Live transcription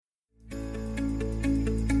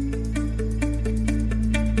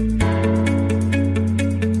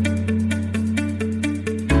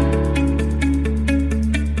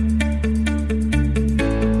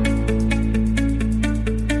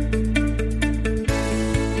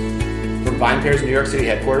VinePair's New York City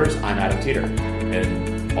headquarters, I'm Adam Teeter.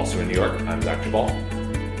 And also in New York, I'm Zach Jabal.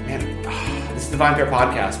 Man, this is the VinePair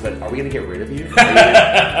podcast, but are we going to get rid of you?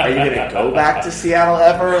 Are you going to go back to Seattle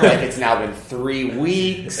ever? Like, it's now been 3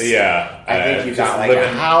 weeks. Yeah. I think you've got like a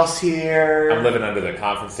house here. I'm living under the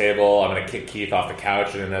conference table. I'm going to kick Keith off the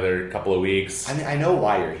couch in another couple of weeks. I mean, I know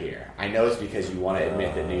why you're here. I know it's because you want to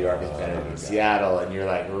admit that New York is better than Seattle, and you're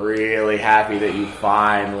like really happy that you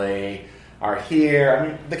finally are here. I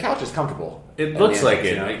mean, the couch is comfortable. It looks like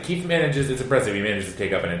it. You know? Keith manages, it's impressive, he manages to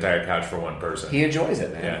take up an entire couch for one person. He enjoys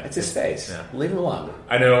it, man. Yeah. It's his space. Yeah. Leave him alone.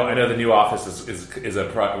 I know the new office is a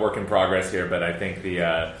work in progress here, but I think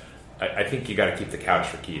I think you got to keep the couch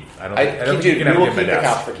for Keith. I don't think you can ever get the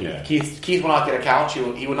couch for Keith. Yeah. Keith will not get a couch.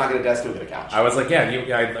 He will not get a desk. He will get a couch. I was like,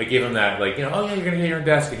 I gave him that, like, oh yeah, you're going to get your own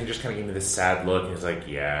desk. And he just kind of gave me this sad look. And he's like,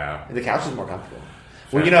 yeah. The couch is more comfortable.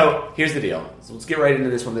 Well, here's the deal. So let's get right into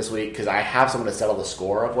this one this week because I have someone to settle the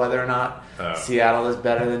score of whether or not Seattle is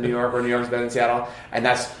better than New York or New York is better than Seattle. And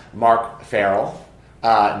that's Mark Farrell.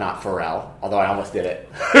 Not Pharrell, although I almost did it.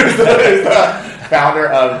 He's the founder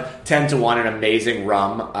of 10 to 1, an amazing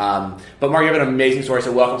rum. But Mark, you have an amazing story,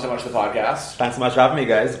 so welcome so much to the podcast. Thanks so much for having me,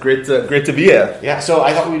 guys. Great to be here. Yeah, so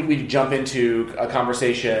I thought we'd jump into a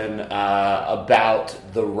conversation about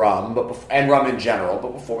the rum and rum in general.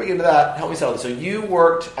 But before we get into that, help me settle this. So you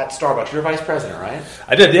worked at Starbucks. You're a vice president, right?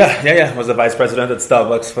 I did, yeah. I was a vice president at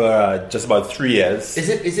Starbucks for just about 3 years.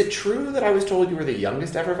 Is it true that I was told you were the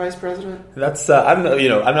youngest ever vice president? That's I don't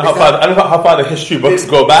know how far the history books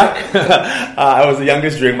go back. I was the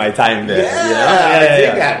youngest during my time there. Yeah, I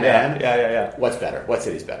dig that, man. Yeah. What's better? What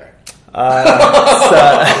city's better? Do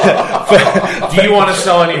you want to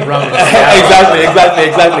sell any rum? Exactly.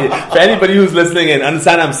 For anybody who's listening in,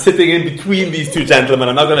 understand I'm sitting in between these two gentlemen.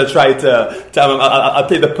 I'm not going to try to tell them. I'll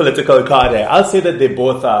play the political card here. I'll say that they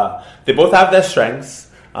both have their strengths.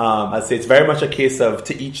 I'll say it's very much a case of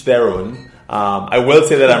to each their own. I will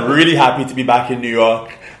say that I'm really happy to be back in New York,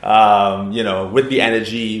 with the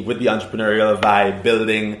energy, with the entrepreneurial vibe,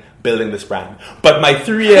 building this brand. But my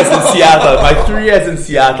 3 years in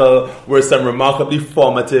Seattle were some remarkably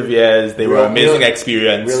formative years. They were amazing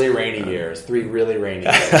experience. Really rainy years. 3 really rainy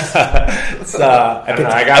years.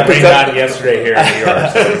 I got rained on yesterday here in New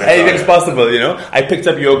York. So anything's possible, I picked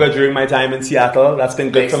up yoga during my time in Seattle. That's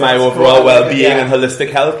been good for my overall well-being and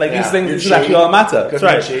holistic health. These things actually all matter. That's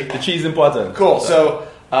right. The chi is important. Cool. So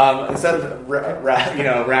instead of ragging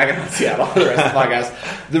on Seattle for the rest of the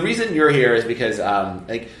podcast, the reason you're here is because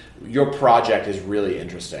your project is really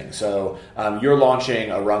interesting. So you're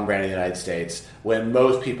launching a rum brand in the United States when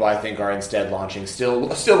most people, I think, are instead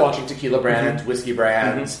still launching tequila brands, whiskey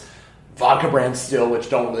brands, vodka brands still, which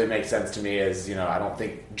don't really make sense to me as, I don't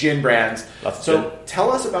think gin brands.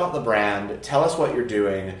 Tell us about the brand. Tell us what you're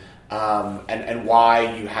doing. And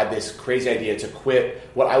why you had this crazy idea to quit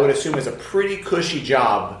what I would assume is a pretty cushy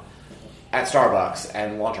job at Starbucks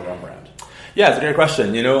and launch a rum brand. Yeah, it's a great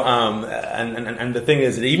question, and the thing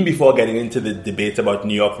is that even before getting into the debate about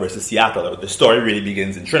New York versus Seattle, the story really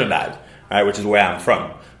begins in Trinidad, right, which is where I'm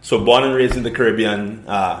from. So born and raised in the Caribbean,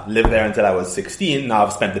 lived there until I was 16. Now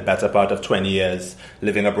I've spent the better part of 20 years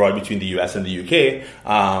living abroad between the US and the UK.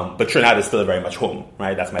 But Trinidad is still very much home,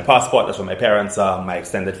 right? That's my passport. That's where my parents are, my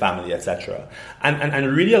extended family, etc.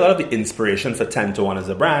 And really a lot of the inspiration for 10 to 1 as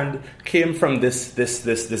a brand came from this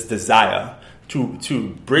desire to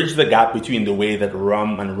bridge the gap between the way that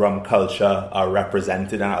rum and rum culture are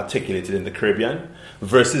represented and articulated in the Caribbean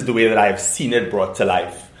versus the way that I've seen it brought to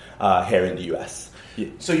life here in the US. Yeah.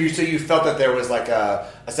 So you felt that there was like a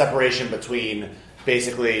separation between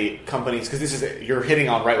basically companies, because you're hitting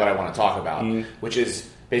on right what I want to talk about, which is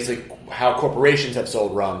basically how corporations have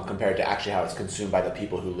sold rum compared to actually how it's consumed by the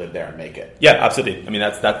people who live there and make it. Yeah, absolutely. I mean,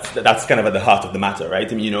 that's kind of at the heart of the matter, right?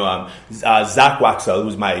 I mean, Zach Waxel,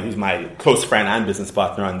 who's my close friend and business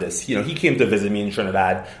partner on this, he came to visit me in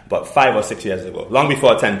Trinidad about 5 or 6 years ago, long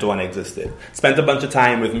before 10 to 1 existed. Spent a bunch of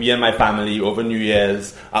time with me and my family over New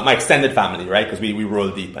Year's, my extended family, right? Because we roll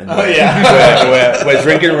deep. And we're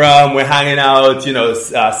drinking rum, we're hanging out,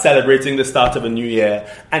 celebrating the start of a new year.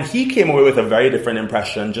 And he came away with a very different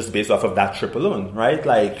impression just based off of that trip alone, right?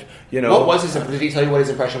 What was did he tell you what his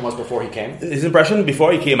impression was before he came? His impression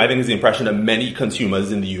before he came, I think, is the impression that many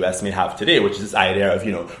consumers in the US may have today, which is this idea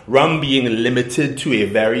of, rum being limited to a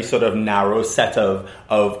very sort of narrow set of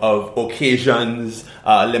occasions,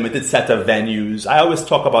 limited set of venues. I always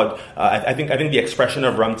talk about, I think the expression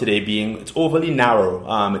of rum today being, it's overly narrow,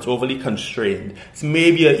 it's overly constrained. It's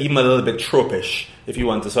maybe even a little bit tropish if you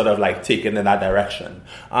want to sort of like take it in that direction.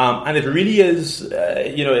 And it really is,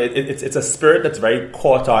 it's a spirit that's very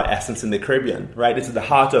core to our essence in the Caribbean, right? It's at the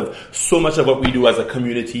heart of so much of what we do as a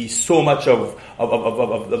community, so much of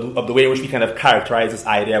the way in which we kind of characterize this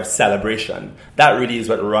idea of celebration. That really is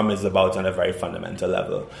what rum is about on a very fundamental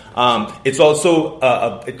level. It's also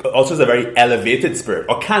is a very elevated spirit,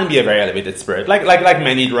 or can be a very elevated spirit. Like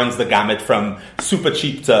many, it runs the gamut from super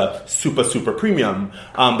cheap to super premium.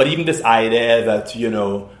 But even this idea that,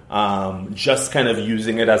 just kind of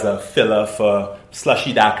using it as a filler for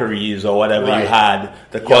slushy daiquiris or whatever you had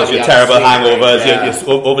that caused you terrible hangovers,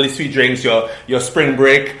 your overly sweet drinks, your spring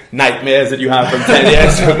break nightmares that you have from 10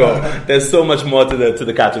 years ago. There's so much more to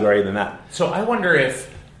the category than that. So I wonder if,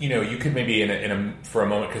 you could maybe for a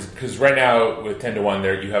moment, because right now with 10 to 1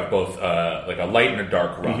 there you have both like a light and a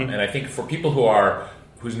dark rum, and I think for people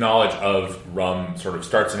whose knowledge of rum sort of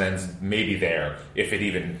starts and ends maybe there, if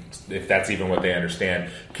that's even what they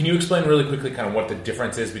understand. Can you explain really quickly kind of what the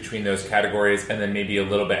difference is between those categories, and then maybe a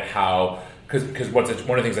little bit how, because one of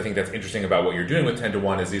the things I think that's interesting about what you're doing with 10 to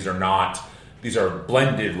 1 is these are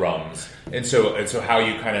blended rums, and so how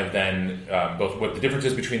you kind of then both what the difference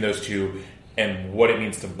is between those two and what it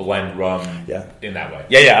means to blend rum in that way.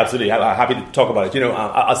 Yeah, absolutely. I'm happy to talk about it.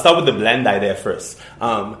 I'll start with the blend idea first.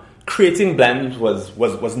 Creating blend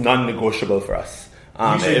was non-negotiable for us.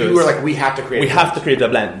 You were like, we have to create a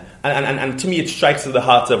blend. And to me, it strikes at the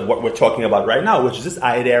heart of what we're talking about right now, which is this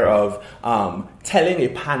idea of telling a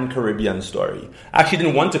pan-Caribbean story. I actually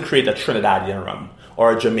didn't want to create a Trinidadian rum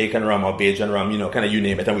or a Jamaican rum or Bajan rum, kind of you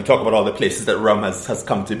name it. And we talk about all the places that rum has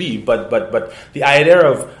come to be. But the idea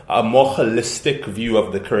of a more holistic view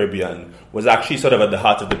of the Caribbean was actually sort of at the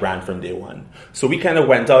heart of the brand from day one. So we kind of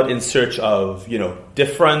went out in search of,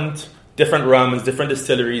 different rums, different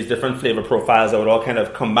distilleries, different flavor profiles that would all kind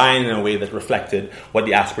of combine in a way that reflected what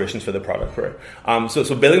the aspirations for the product were.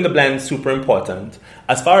 So building the blend is super important.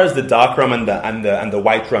 As far as the dark rum and the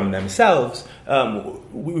white rum themselves,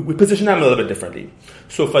 we position them a little bit differently.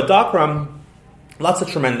 So for dark rum, lots of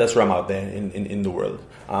tremendous rum out there in the world.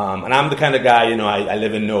 And I'm the kind of guy, I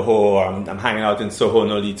live in NoHo, or I'm hanging out in Soho,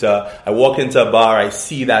 Nolita. I walk into a bar, I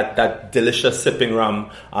see that delicious sipping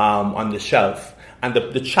rum on the shelf. And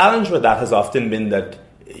the challenge with that has often been that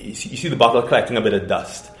you see the bottle collecting a bit of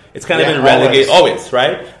dust. It's kind of been relegated, always,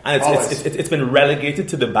 right? And it's been relegated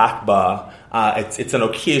to the back bar. It's an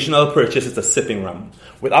occasional purchase. It's a sipping rum.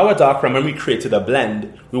 With our dark rum, when we created a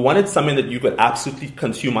blend, we wanted something that you could absolutely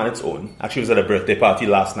consume on its own. Actually, I was at a birthday party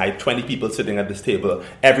last night. 20 people sitting at this table.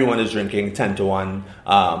 Everyone is drinking 10 to 1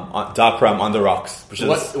 dark rum on the rocks.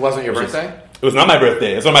 It wasn't your birthday? It was not my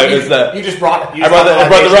birthday. I brought the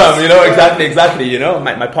rum. Exactly.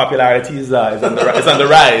 My popularity is on the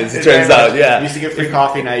rise. It turns out. Yeah. You used to get free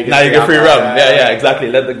coffee. Now you get free rum. Yeah.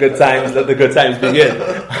 Exactly. Let the good times begin.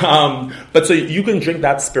 But so you can drink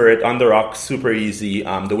that spirit on the rocks super easy.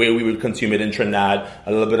 The way we would consume it in Trinidad,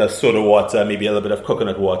 a little bit of soda water, maybe a little bit of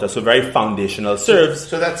coconut water. So very foundational serves.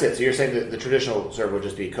 So that's it. So you're saying that the traditional serve would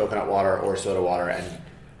just be coconut water or soda water and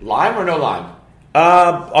lime or no lime?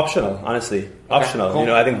 Optional, honestly. Optional.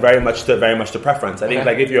 Cool. I think very much to preference. I think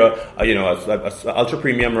like if you're a ultra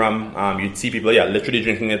premium rum, you'd see people literally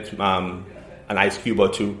drinking it an ice cube or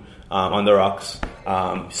two on the rocks,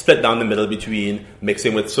 split down the middle between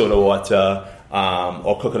mixing with soda water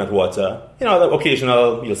or coconut water.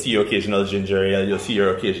 You'll see your occasional ginger ale, you'll see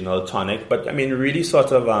your occasional tonic, but really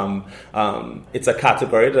sort of it's a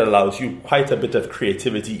category that allows you quite a bit of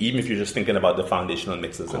creativity, even if you're just thinking about the foundational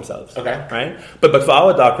mixes themselves. Okay. Right? But for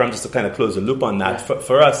our dark rum, just to kind of close the loop on that,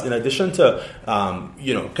 for us, in addition to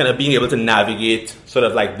kind of being able to navigate sort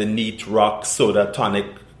of like the neat rock, soda, tonic,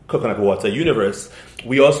 coconut water universe,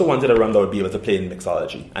 we also wanted a rum that would be able to play in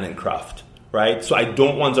mixology and in craft. Right? So I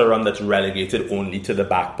don't want a rum that's relegated only to the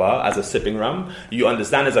back bar as a sipping rum. You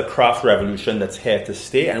understand there's a craft revolution that's here to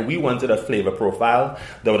stay, and we wanted a flavor profile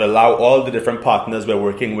that would allow all the different partners we're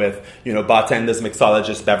working with, bartenders,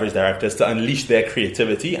 mixologists, beverage directors, to unleash their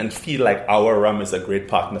creativity and feel like our rum is a great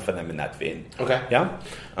partner for them in that vein. Okay. Yeah?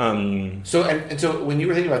 So when you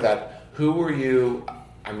were thinking about that, who were you...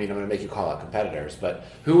 I'm going to make you call out competitors, but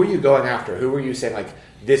who were you going after? Who were you saying, like,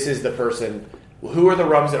 this is the person... Who are the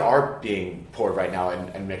rums that are being poured right now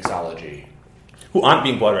in mixology? Who aren't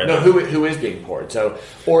being poured right now? No, who is being poured? So,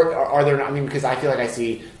 or are there not? Because I feel like I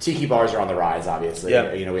see tiki bars are on the rise. Obviously,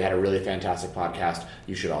 we had a really fantastic podcast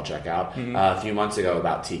you should all check out a few months ago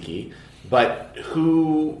about tiki. But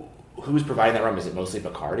who's providing that rum? Is it mostly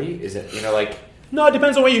Bacardi? Is it No, it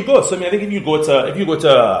depends on where you go. So I mean, I think if you go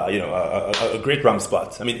to a great rum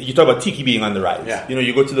spot. I mean, you talk about tiki being on the rise. Yeah.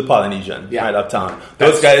 You go to the Polynesian right uptown.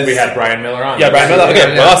 Those guys. We had Brian Miller on. Yeah, Brian Miller.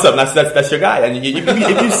 Okay, well, awesome. That's your guy. And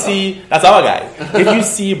if you see, that's our guy. If you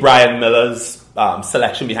see Brian Miller's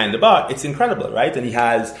selection behind the bar, it's incredible, right? And he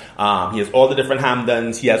has all the different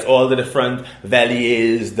Hamdens, he has all the different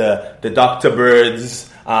Veliers, the Dr. Birds,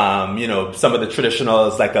 some of the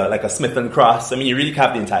traditionals like a Smith and Cross. I mean, you really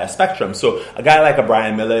have the entire spectrum. So a guy like a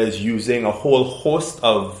Brian Miller is using a whole host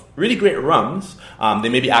of really great rums. They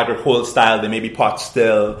may be agricole style, they may be pot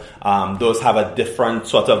still. Those have a different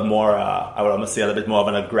sort of more, I would almost say a little bit more of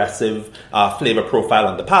an aggressive flavor profile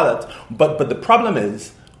on the palate. But the problem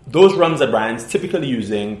is, those rums that Brian's typically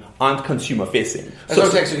using aren't consumer facing.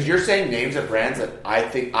 So you're saying names of brands that I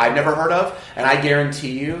think I've never heard of, and I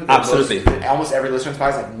guarantee you that absolutely almost every listener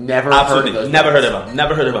has like never heard of those. Never heard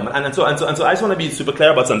of them. And so I just want to be super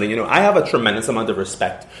clear about something. I have a tremendous amount of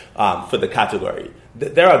respect for the category.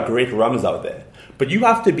 There are great rums out there. But you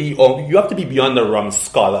have to be beyond a rum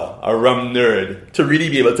scholar, a rum nerd, to really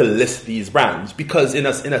be able to list these brands, because in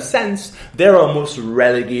a sense they're almost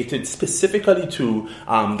relegated specifically to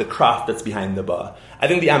the craft that's behind the bar. I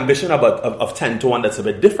think the ambition of 10 to 1 that's a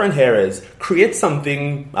bit different here is create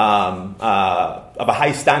something of a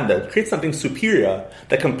high standard, create something superior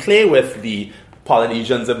that can play with the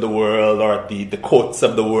Polynesians of the world, or the Coates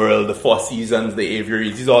of the world, the Four Seasons, the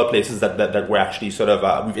Aviaries. These are all places that we're actually sort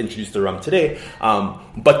of we've introduced the rum today,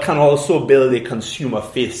 but can also build a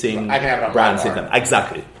consumer-facing brand system.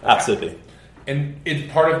 Exactly, absolutely. And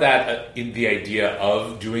it's part of that, in the idea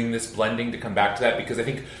of doing this blending, to come back to that, because I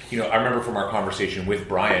think, I remember from our conversation with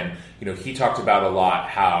Brian, he talked about a lot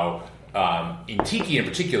how in tiki in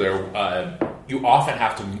particular, you often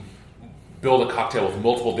have to build a cocktail with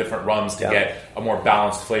multiple different rums to get a more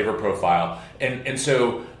balanced flavor profile. And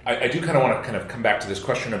so I do kind of want to kind of come back to this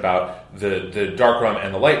question about the dark rum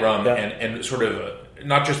and the light rum, and sort of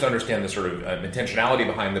not just understand the sort of intentionality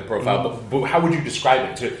behind the profile, but how would you describe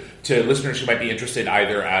it to listeners who might be interested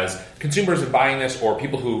either as consumers in buying this, or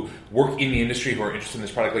people who work in the industry who are interested in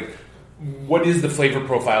this product? Like, what is the flavor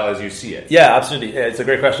profile as you see it? Yeah, absolutely. It's a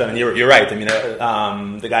great question, and you're right. I mean,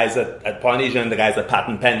 the guys at Polynesian, the guys at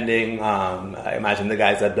Patent Pending, I imagine the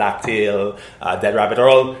guys at Blacktail, Dead Rabbit are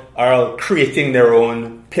all creating their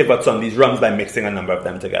own pivots on these rums by mixing a number of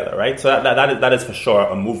them together, right? So that is for sure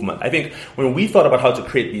a movement. I think when we thought about how to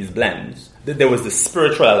create these blends, there was this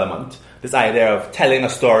spiritual element, this idea of telling a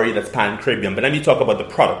story that's pan-Caribbean. But let me talk about the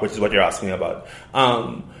product, which is what you're asking about.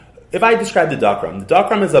 If I describe the dark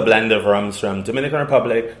rum is a blend of rums from Dominican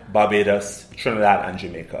Republic, Barbados, Trinidad, and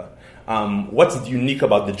Jamaica. What's unique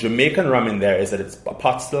about the Jamaican rum in there is that it's a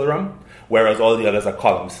pot still rum, whereas all the others are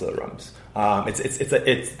column still rums.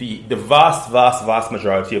 It's the vast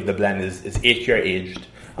majority of the blend is 8-year aged,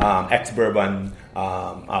 ex-bourbon,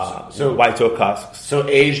 white oak casks. So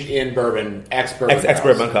aged in bourbon, ex-bourbon.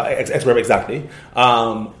 Ex-bourbon, exactly.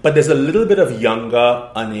 But there's a little bit of younger,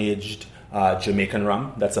 unaged Jamaican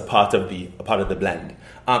rum that's a part of the blend,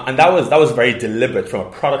 and that was very deliberate from a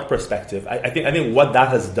product perspective. I think what that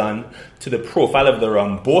has done to the profile of the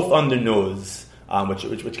rum, both on the nose,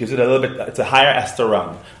 which gives it a little bit. It's a higher ester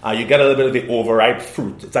rum. You get a little bit of the overripe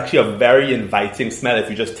fruit. It's actually a very inviting smell if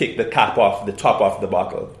you just take the top off the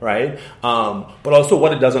bottle, right? But also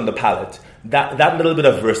what it does on the palate. That little bit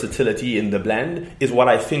of versatility in the blend is what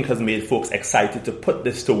I think has made folks excited to put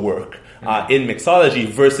this to work in mixology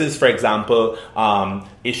versus, for example,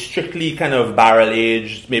 a strictly kind of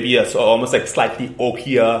barrel-aged, maybe almost like slightly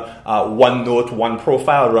oakier, one-note,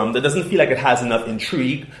 one-profile rum that doesn't feel like it has enough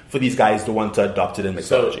intrigue for these guys to want to adopt it in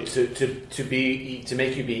mixology. So to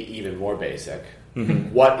make you be even more basic,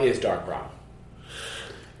 what is dark rum?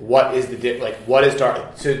 What is what is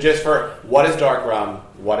dark? So just for what is dark rum?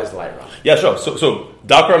 What is light rum? Yeah, sure. So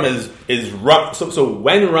dark rum is rum. So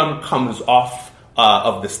when rum comes off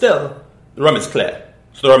of the still, the rum is clear.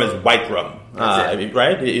 So the rum is white rum,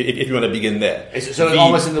 right? If you want to begin there. So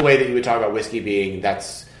almost in the way that you would talk about whiskey being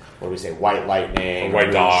what do we say? White lightning, or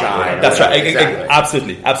white dog. Shine. That's right. Exactly.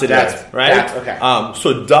 Absolutely. That's right. Okay.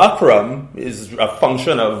 So dark rum is a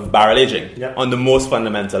function of barrel aging on the most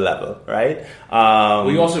fundamental level, right?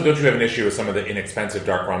 Don't you have an issue with some of the inexpensive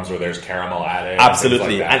dark rums where there's caramel added?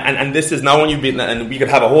 Absolutely. And this is now when and we could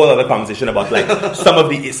have a whole other conversation about like some of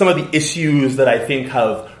the issues that I think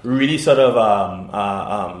have really sort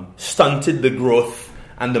of stunted the growth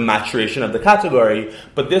and the maturation of the category.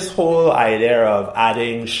 But this whole idea of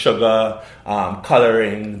adding sugar,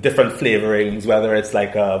 coloring, different flavorings, whether it's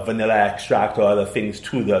like a vanilla extract or other things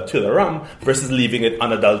to the rum, versus leaving it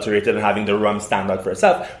unadulterated and having the rum stand out for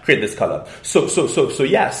itself, create this color. So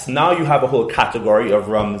yes, now you have a whole category of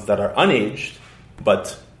rums that are unaged,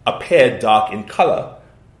 but appear dark in color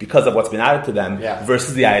because of what's been added to them,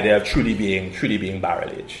 versus the idea of truly being barrel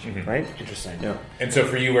aged, right? Interesting. Yeah. And so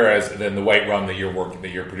for you, whereas then the white rum that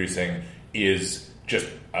you're producing is just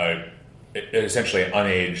essentially an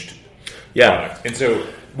unaged product. And so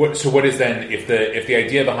what is then if the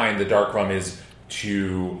idea behind the dark rum is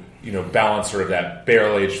to balance sort of that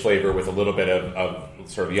barrel aged flavor with a little bit of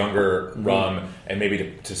sort of younger rum, and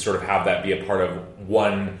maybe to sort of have that be a part of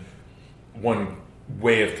one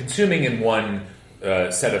way of consuming in one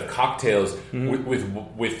set of cocktails.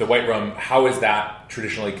 With the white rum, how is that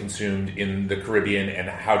traditionally consumed in the Caribbean, and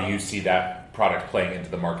how do you see that product playing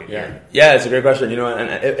into the market here? Yeah, it's a great question.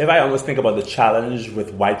 And if I almost think about the challenge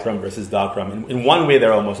with white rum versus dark rum, in one way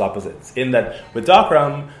they're almost opposites. In that with dark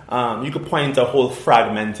rum, you could point a whole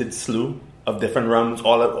fragmented slew of different rums,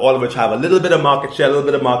 all of which have a little bit of market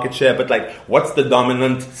share, but like, what's the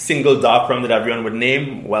dominant single dark rum that everyone would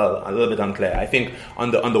name? Well, a little bit unclear. I think on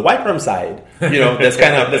the white rum side, there's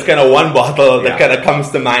kind of one bottle that kind of comes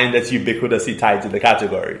to mind that's ubiquitously tied to the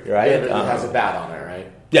category, right? Yeah, it has a bat on it, right?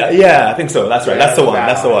 Yeah, I think so. That's right. That's the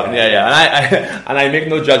one. Yeah. And I make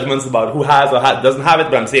no judgments about who has or doesn't have it,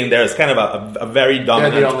 but I'm saying there is kind of a very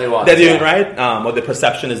dominant. They're the only ones. They're the only, right? Or the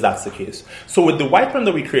perception is that's the case. So with the white rum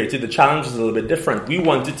that we created, the challenge is a little bit different. We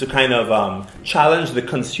wanted to kind of challenge the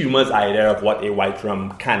consumer's idea of what a white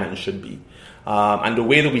rum can and should be. And the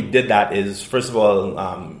way that we did that is, first of all,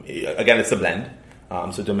 again, it's a blend.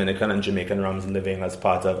 So Dominican and Jamaican rums living as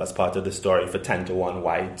part of the story for 10-1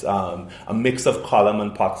 white. A mix of column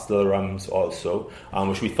and pot still rums also,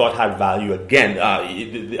 which we thought had value. Again,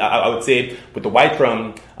 I would say with the white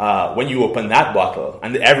rum, when you open that bottle,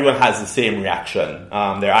 and everyone has the same reaction,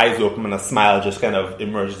 their eyes open and a smile just kind of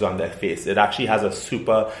emerges on their face. It actually has a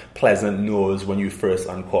super pleasant nose when you first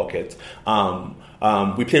uncork it.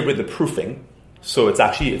 We played with the proofing. So it's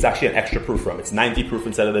actually an extra proof rum. It's 90 proof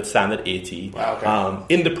instead of the standard 80. Wow,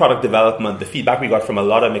 okay. In the product development, the feedback we got from a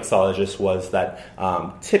lot of mixologists was that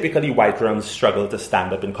typically white rums struggle to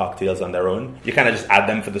stand up in cocktails on their own. You kind of just add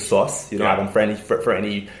them for the sauce. You don't add them for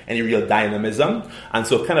any real dynamism. And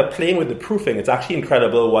so kind of playing with the proofing, it's actually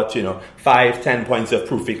incredible what 5-10 points of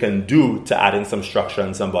proofing can do to adding some structure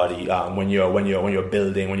in somebody when you're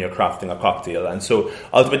crafting a cocktail. And so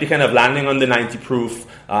ultimately kind of landing on the 90 proof,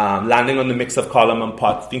 landing on the mix of column and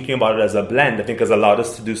pot, thinking about it as a blend, I think has allowed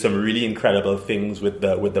us to do some really incredible things with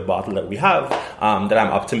the bottle that we have, that I'm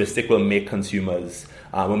optimistic will make consumers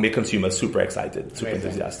super excited, super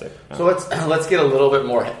enthusiastic. So let's get a little bit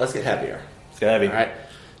more. Let's get heavier. Let's get heavy. All right.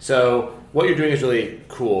 So what you're doing is really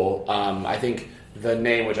cool. I think the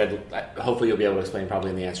name, which hopefully you'll be able to explain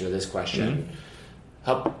probably in the answer to this question.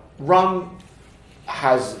 Rum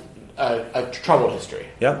has a troubled history.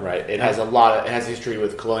 Yeah. Right. It has it has history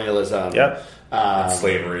with colonialism. Yeah.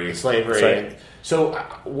 Slavery. Right. So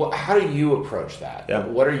how do you approach that? Yeah.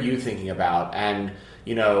 What are you thinking about? And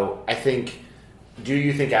I think, do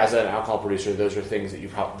you think as an alcohol producer those are things that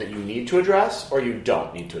you need to address, or you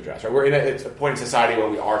don't need to address? Right? We're it's a point in society where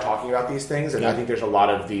we are talking about these things, and I think there's a lot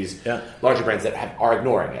of these larger brands that are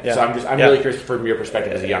ignoring it. So I'm really curious from your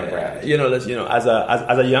perspective as a young brand. As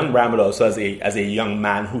a young brand, but also as a young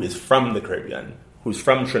man who is from the Caribbean, who's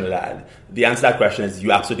from Trinidad, the answer to that question is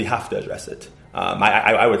you absolutely have to address it.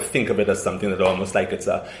 I would think of it as something that almost like it's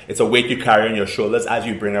a weight you carry on your shoulders as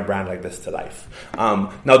you bring a brand like this to life.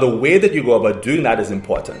 Now, the way that you go about doing that is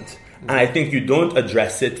important. And I think you don't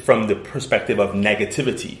address it from the perspective of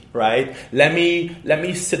negativity, right? Let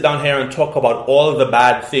me sit down here and talk about all of the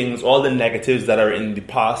bad things, all the negatives that are in the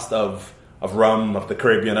past of rum, of the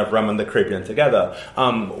Caribbean, of rum and the Caribbean together.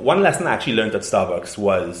 One lesson I actually learned at Starbucks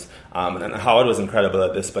was, and Howard was incredible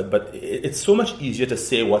at this, but it's so much easier to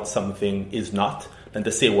say what something is not than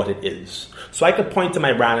to say what it is. So I could point to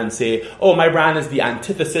my brand and say, oh, my brand is the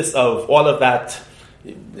antithesis of all of that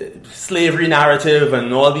slavery narrative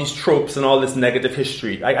and all these tropes and all this negative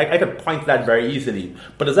history. I could point to that very easily.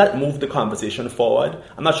 But does that move the conversation forward?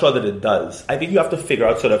 I'm not sure that it does. I think you have to figure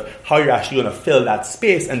out sort of how you're actually going to fill that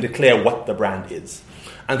space and declare what the brand is.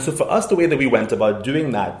 And so for us, the way that we went about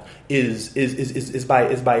doing that is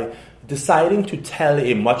by deciding to tell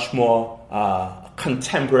a much more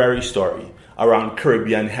contemporary story around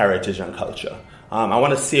Caribbean heritage and culture. I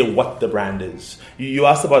want to say what the brand is. You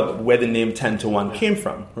asked about where the name 10-1 came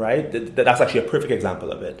from, right? That's actually a perfect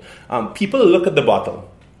example of it. People look at the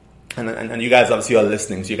bottle and you guys obviously are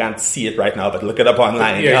listening, so you can't see it right now, but look it up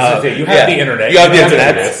online. You have the internet. You have the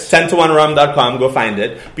internet. 10to1rum.com, go find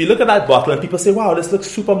it. But you look at that bottle and people say, wow, this looks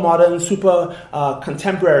super modern, super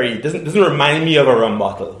contemporary. Doesn't remind me of a rum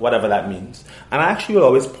bottle, whatever that means. And I actually will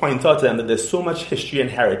always point out to them that there's so much history and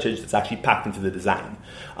heritage that's actually packed into the design.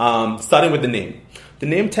 Starting with the name. The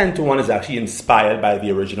name 10to1 is actually inspired by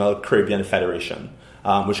the original Caribbean Federation,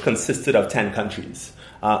 which consisted of 10 countries.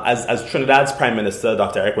 As Trinidad's Prime Minister,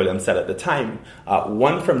 Dr. Eric Williams, said at the time,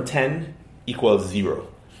 1 from 10 equals 0.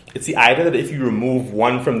 It's the idea that if you remove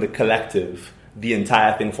 1 from the collective, the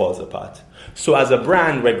entire thing falls apart. So as a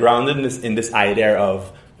brand, we're grounded in this idea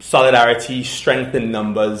of solidarity, strength in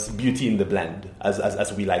numbers, beauty in the blend,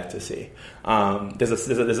 as we like to say. There's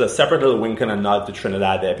a separate little wink and a nod to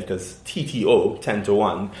Trinidad there because TTO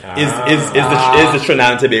 10to1 is the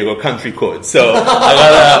Trinidad and Tobago country code. So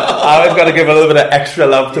I always gotta give a little bit of extra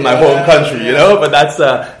love to my home country, you know. But that's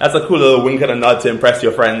a cool little wink and a nod to impress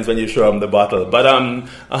your friends when you show them the bottle. But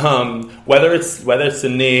whether it's the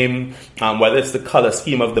name, whether it's the color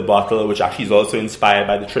scheme of the bottle, which actually is also inspired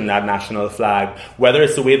by the Trinidad national flag, whether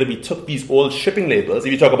it's the way that we took these old shipping labels.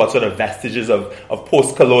 If you talk about sort of vestiges of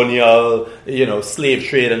post-colonial, slave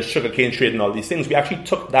trade and sugarcane trade and all these things, we actually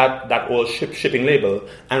took that old shipping label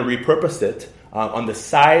and repurposed it on the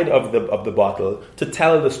side of the bottle to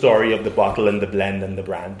tell the story of the bottle and the blend and the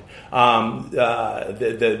brand.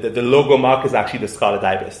 The logo mark is actually the scarlet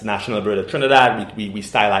ibis, the national bird of Trinidad. We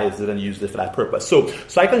stylized it and used it for that purpose. So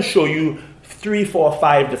I can show you 3, 4,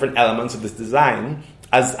 5 different elements of this design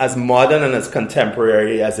as modern and as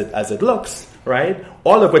contemporary as it looks, right?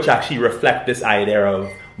 All of which actually reflect this idea of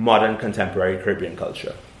modern contemporary Caribbean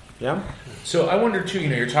culture. Yeah. So I wonder too,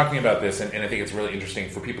 you're talking about this, and I think it's really interesting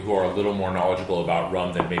for people who are a little more knowledgeable about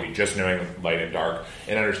rum than maybe just knowing light and dark,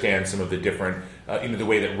 and understand some of the different, the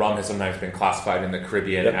way that rum has sometimes been classified in the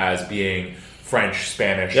Caribbean as being French,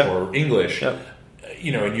 Spanish, or English. Yep.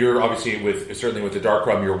 And you're obviously certainly with the dark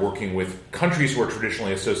rum, you're working with countries who are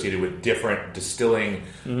traditionally associated with different distilling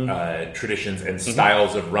traditions and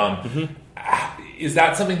styles of rum. Mm-hmm. Is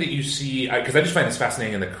that something that you see? Because I just find this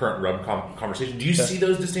fascinating in the current rum conversation. Do you see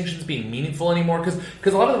those distinctions being meaningful anymore?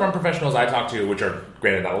 Because a lot of the rum professionals I talk to, which are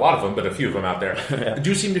granted not a lot of them, but a few of them out there,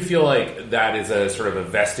 do seem to feel like that is a sort of a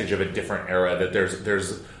vestige of a different era. That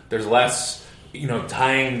there's less,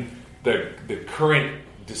 tying the current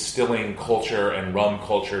distilling culture and rum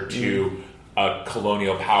culture to a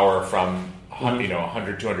colonial power from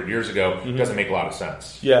 100, 200 years ago doesn't make a lot of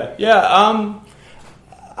sense.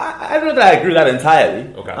 I don't know that I agree with that entirely.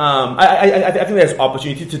 Okay. I think there's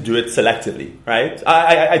opportunity to do it selectively, right?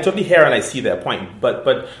 I totally hear and I see their point,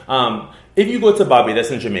 but if you go to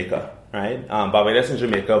Barbados and Jamaica, right? Barbados and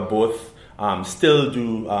Jamaica both still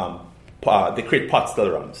do they create pot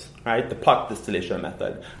still rums, right? The pot distillation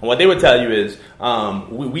method. And what they would tell you is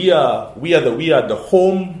we are the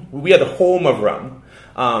home of rum.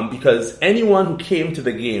 Because anyone who came to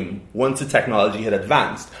the game once the technology had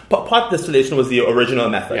advanced, pot distillation was the original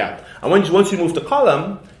method. Yeah. And once you moved to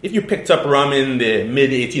column, if you picked up rum in the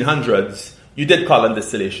mid-1800s, you did column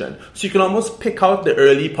distillation. So you can almost pick out the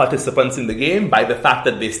early participants in the game by the fact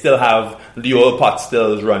that they still have the old pot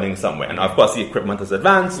stills running somewhere. And of course the equipment has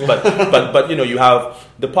advanced, but you have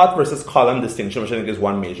the pot versus column distinction, which I think is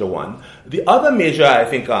one major one. The other major, I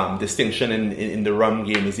think, distinction in the rum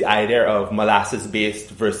game is the idea of molasses-based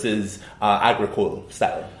versus agricole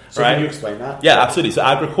style. So right? Can you explain that? Yeah, absolutely. So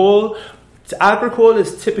agricole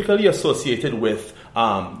is typically associated with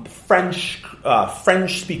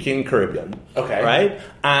French-speaking Caribbean. Okay. Right?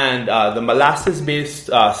 And the molasses-based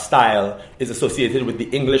style is associated with the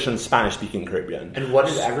English and Spanish-speaking Caribbean. And what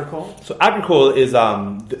is agricole? So agricole is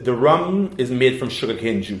the rum is made from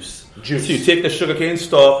sugarcane juice. So you take the sugarcane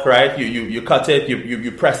stalk, right? You cut it,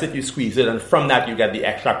 you press it, you squeeze it, and from that you get the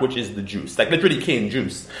extract, which is the juice. Like literally cane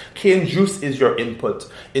juice. Cane juice is your input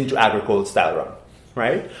into agricole style rum.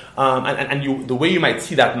 Right? And the way you might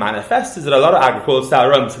see that manifest is that a lot of agricole style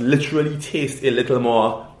rums literally taste a little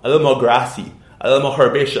more grassy, a little more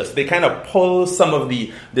herbaceous. They kind of pull some of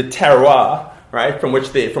the terroir, right, from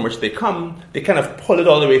which they come, they kind of pull it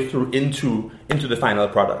all the way through into the final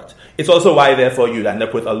product. It's also why therefore you'd end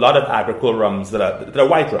up with a lot of agricole rums that are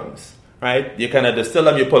white rums. Right, you kind of distill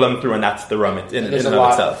them, you pull them through, and that's the rum in and of itself. There's a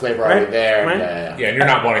lot of flavor already there. Right? Yeah, and you're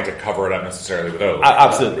not wanting to cover it up necessarily with oak.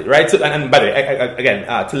 Absolutely, right. So, and by the way, again,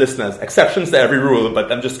 to listeners, exceptions to every rule,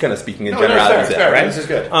 but I'm just kind of speaking in generalities, right? This is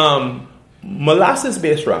good.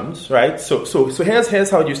 Molasses-based rums, right? So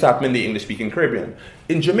here's how it used to happen in the English-speaking Caribbean.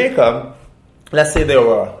 In Jamaica, let's say in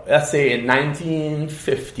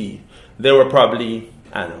 1950, there were probably,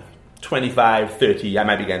 I don't know, 25, 30, I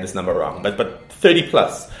might be getting this number wrong, but 30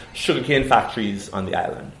 plus sugarcane factories on the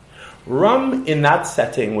island. Rum in that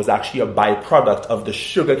setting was actually a byproduct of the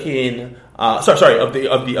sugarcane, of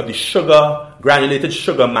the sugar, granulated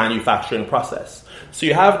sugar manufacturing process. So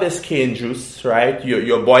you have this cane juice, right?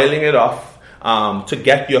 You're boiling it off to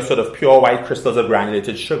get your sort of pure white crystals of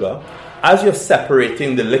granulated sugar. As you're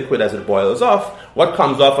separating the liquid as it boils off, what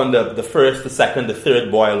comes off on the first, the second, the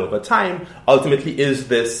third boil over time ultimately is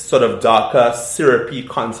this sort of darker, syrupy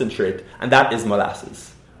concentrate, and that is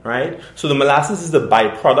molasses, right? So the molasses is the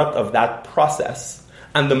byproduct of that process,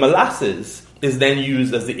 and the molasses is then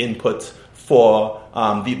used as the input for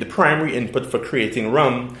the primary input for creating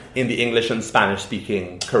rum in the English and Spanish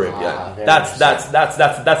speaking Caribbean. That's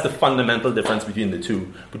the fundamental difference between the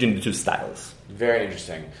two styles. Very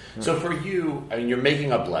interesting. So for you, I mean, you're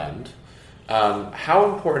making a blend.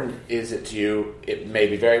 How important is it to you? It may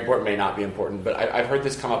be very important, may not be important, but I've heard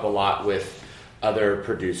this come up a lot with other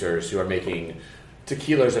producers who are making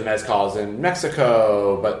tequilas and mezcals in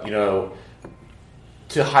Mexico, but, you know,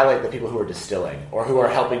 to highlight the people who are distilling or who are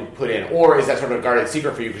helping put in, or is that sort of a guarded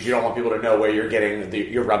secret for you because you don't want people to know where you're getting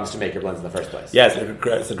your rums to make your blends in the first place? Yeah,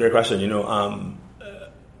 it's a great question. You know,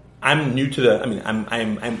 I'm new to the. I mean,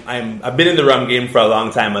 I've been in the rum game for a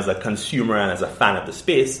long time as a consumer and as a fan of the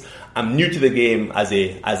space. I'm new to the game as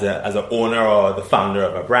a owner or the founder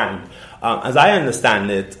of a brand. As I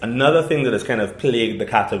understand it, another thing that has kind of plagued the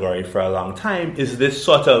category for a long time is this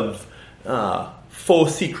sort of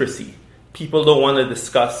faux secrecy. People don't want to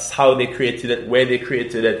discuss how they created it, where they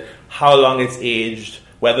created it, how long it's aged,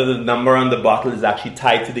 whether the number on the bottle is actually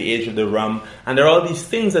tied to the age of the rum. And there are all these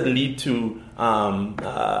things that lead to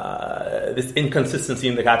this inconsistency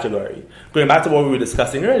in the category. Going back to what we were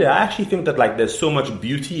discussing earlier, I actually think that like there's so much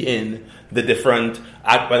beauty in the different,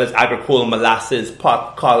 whether it's agricole, molasses,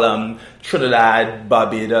 pot column, Trinidad,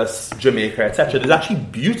 Barbados, Jamaica, etc. There's actually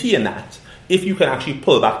beauty in that if you can actually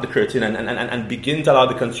pull back the curtain and begin to allow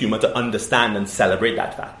the consumer to understand and celebrate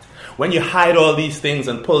that fact. When you hide all these things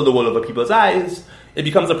and pull the wool over people's eyes, it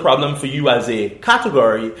becomes a problem for you as a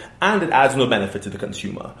category, and it adds no benefit to the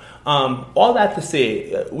consumer. All that to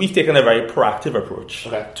say, we've taken a very proactive approach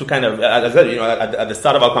to kind of, as I said, you know, at the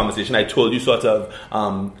start of our conversation, I told you sort of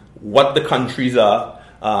what the countries are,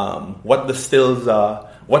 what the stills are,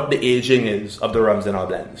 what the aging is of the rums in our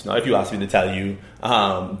blends. Now, if you ask me to tell you,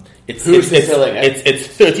 it's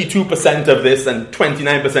 32% of this and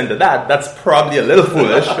 29% of that, that's probably a little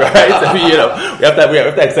foolish, right? I mean, you know, we have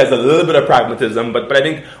to exercise a little bit of pragmatism, but I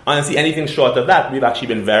think, honestly, anything short of that, we've actually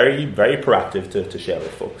been very, very proactive to share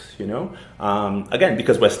with folks, you know? Again,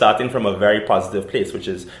 because we're starting from a very positive place, which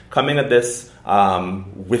is coming at this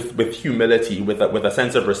with humility, with a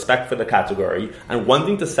sense of respect for the category, and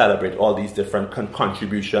wanting to celebrate all these different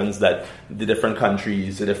contributions that the different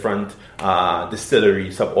countries, the different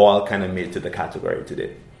distilleries have all kind of made to the category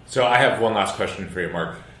today. So I have one last question for you,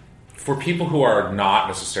 Mark. For people who are not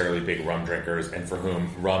necessarily big rum drinkers and for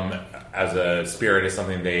whom rum as a spirit is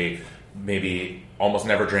something they maybe almost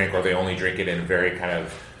never drink, or they only drink it in very kind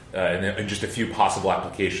of in just a few possible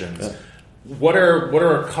applications, what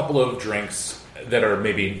are a couple of drinks that are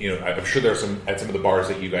maybe, you know, I'm sure there's some at some of the bars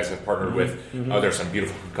that you guys have partnered with. There's some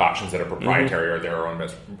beautiful concoctions that are proprietary or their own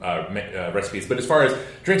recipes. But as far as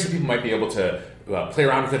drinks that people might be able to play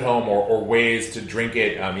around with at home, or ways to drink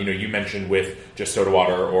it, you know, you mentioned with just soda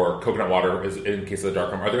water or coconut water in case of the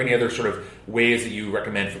dark rum. Are there any other sort of ways that you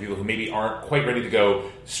recommend for people who maybe aren't quite ready to go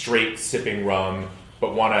straight sipping rum,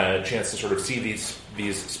 but want a chance to sort of see these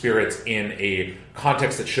spirits in a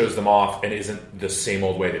context that shows them off and isn't the same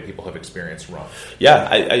old way that people have experienced rum? Yeah,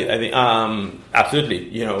 I think absolutely.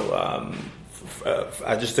 You know,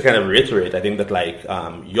 just to kind of reiterate, I think that like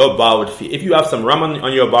your bar would feel, if you have some rum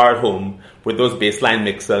on your bar at home with those baseline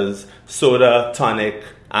mixers, soda, tonic,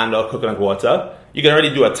 and or coconut water, you can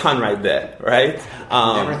already do a ton right there, right?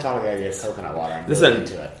 I've never thought of the idea of coconut water. I'm listen, really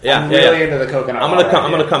into it. Yeah, I'm really into the coconut water.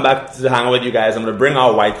 I'm gonna come back to hang out with you guys. I'm gonna bring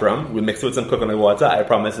our white rum. We mix it with some coconut water. I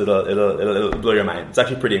promise it'll blow your mind. It's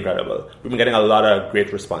actually pretty incredible. We've been getting a lot of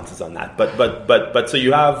great responses on that. But so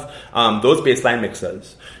you have those baseline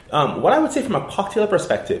mixers. What I would say from a cocktail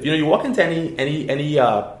perspective, you know, you walk into any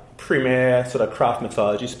premier sort of craft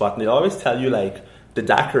mixology spot, and they always tell you like the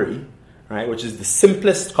daiquiri, right, which is the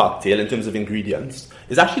simplest cocktail in terms of ingredients,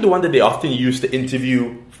 is actually the one that they often use to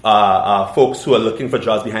interview folks who are looking for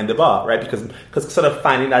jars behind the bar, right? Because sort of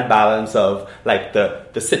finding that balance of like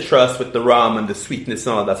the citrus with the rum and the sweetness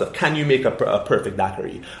and all that stuff. Can you make a perfect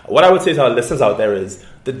daiquiri? What I would say to our listeners out there is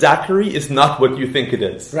the daiquiri is not what you think it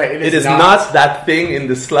is. Right, it is not that thing in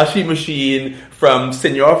the slushy machine from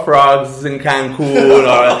Senor Frogs in Cancun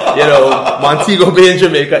or Montego Bay in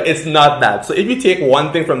Jamaica. It's not that. So if you take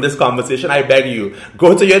one thing from this conversation, I beg you,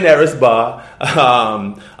 go to your nearest bar,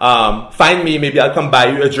 find me, maybe I'll come buy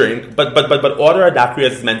you a drink, but order a daiquiri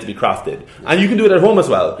as it's meant to be crafted. And you can do it at home as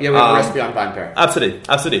well. Yeah, we have a recipe on VinePair.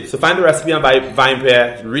 Absolutely. So find the recipe on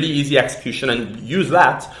VinePair, really easy execution, and use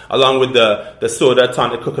that along with the soda,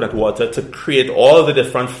 tonic, coconut water to create all the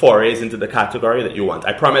different forays into the category that you want.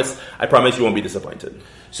 I promise you won't be disappointed.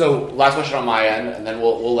 So last question on my end, and then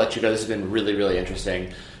we'll let you go. This has been really, really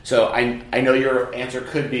interesting. So I know your answer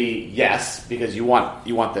could be yes, because you want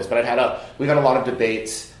this, but we've had a lot of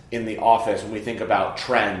debates in the office when we think about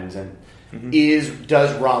trends and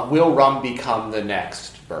will rum become the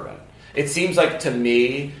next bourbon? It seems like to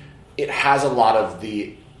me it has a lot of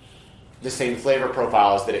the same flavor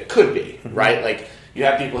profiles that it could be, right? Like you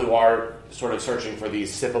have people who are sort of searching for these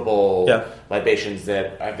sippable libations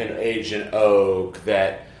that have been aged in oak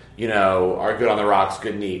that, are good on the rocks,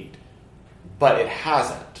 good neat. But it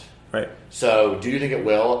hasn't. Right. So do you think it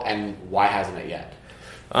will, and why hasn't it yet?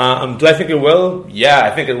 Do I think it will? Yeah,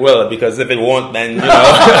 I think it will, because if it won't, then,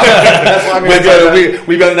 That's why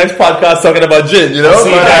we got the next podcast talking about gin, I'll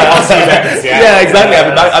see you back in Seattle. Yeah, exactly.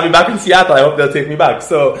 I'll be back in Seattle. I hope they'll take me back.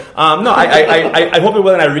 So, no, I hope it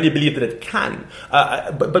will, and I really believe that it can.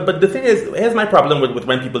 But the thing is, here's my problem with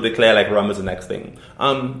when people declare like rum is the next thing.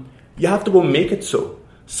 You have to go make it so.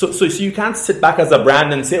 So you can't sit back as a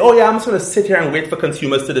brand and say, oh yeah, I'm just going to sit here and wait for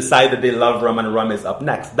consumers to decide that they love rum and rum is up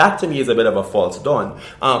next. That to me is a bit of a false dawn.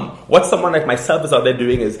 What someone like myself is out there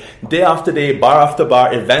doing is day after day, bar after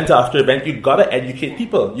bar, event after event, you got to educate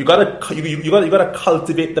people. You got to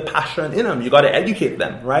cultivate the passion in them. You got to educate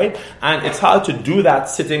them, right? And it's hard to do that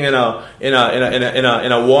sitting in a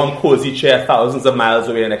warm, cozy chair thousands of miles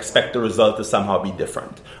away and expect the result to somehow be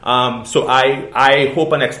different. So I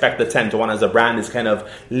hope and expect that 10 to 1 as a brand is kind of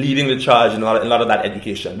leading the charge in a lot of that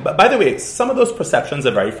education. But by the way, some of those perceptions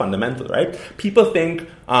are very fundamental, right? People think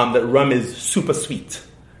that rum is super sweet.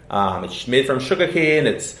 It's made from sugarcane,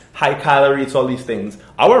 it's high calorie, it's all these things.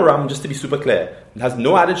 Our rum, just to be super clear, it has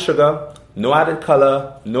no added sugar, no added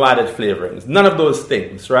color, no added flavorings. None of those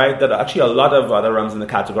things, right? That are actually a lot of other rums in the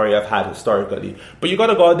category have had historically. But you got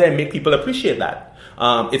to go out there and make people appreciate that.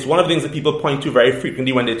 It's one of the things that people point to very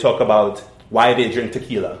frequently when they talk about why they drink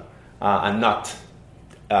tequila and not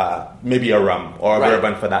maybe a rum or a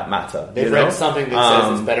bourbon for that matter. They've read something that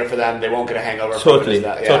says it's better for them. They won't get a hangover. Totally.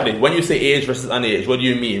 When you say aged versus unaged, what do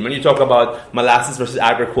you mean? When you talk about molasses versus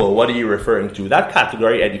agricole, what are you referring to? That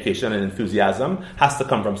category, education and enthusiasm, has to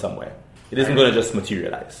come from somewhere. It isn't going to just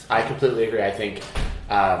materialize. I completely agree. I think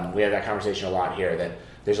we have that conversation a lot here, that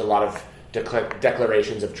there's a lot of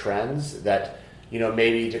declarations of trends that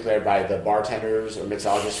maybe declared by the bartenders or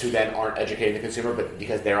mixologists who then aren't educating the consumer, but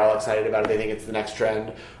because they're all excited about it, they think it's the next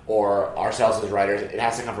trend, or ourselves as writers. It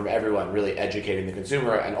has to come from everyone really educating the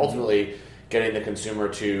consumer and ultimately getting the consumer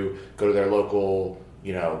to go to their local,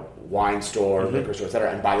 wine store, liquor store,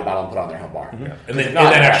 etc., and buy the bottle and put it on their home bar. Yeah. And then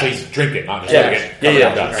actually drink it, not just drink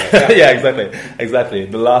it. Exactly.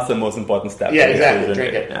 The last and most important step. Yeah, exactly.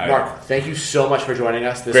 Drink it. Yeah. Mark, thank you so much for joining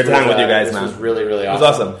us. Great to hang with you guys, man. This was really, really awesome. It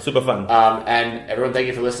was awesome. Super fun. And everyone, thank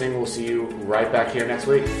you for listening. We'll see you right back here next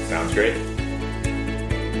week. Sounds great.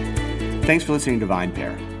 Thanks for listening to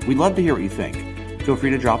VinePair. We'd love to hear what you think. Feel free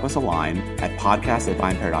to drop us a line at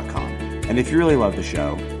podcast@vinepair.com. And if you really love the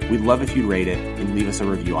show, we'd love if you'd rate it and leave us a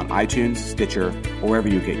review on iTunes, Stitcher, or wherever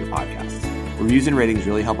you get your podcasts. Reviews and ratings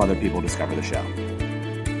really help other people discover the show.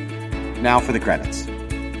 Now for the credits.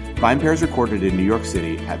 VinePair is recorded in New York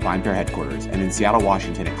City at VinePair headquarters and in Seattle,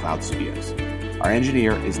 Washington at Cloud Studios. Our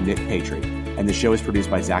engineer is Nick Patry, and the show is produced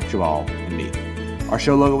by Zach Jawal and me. Our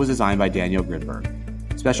show logo was designed by Daniel Gridberg.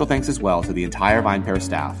 Special thanks as well to the entire VinePair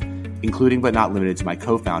staff, including but not limited to my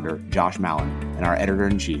co-founder, Josh Mallon, and our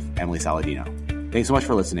editor-in-chief, Emily Saladino. Thanks so much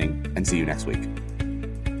for listening, and see you next week.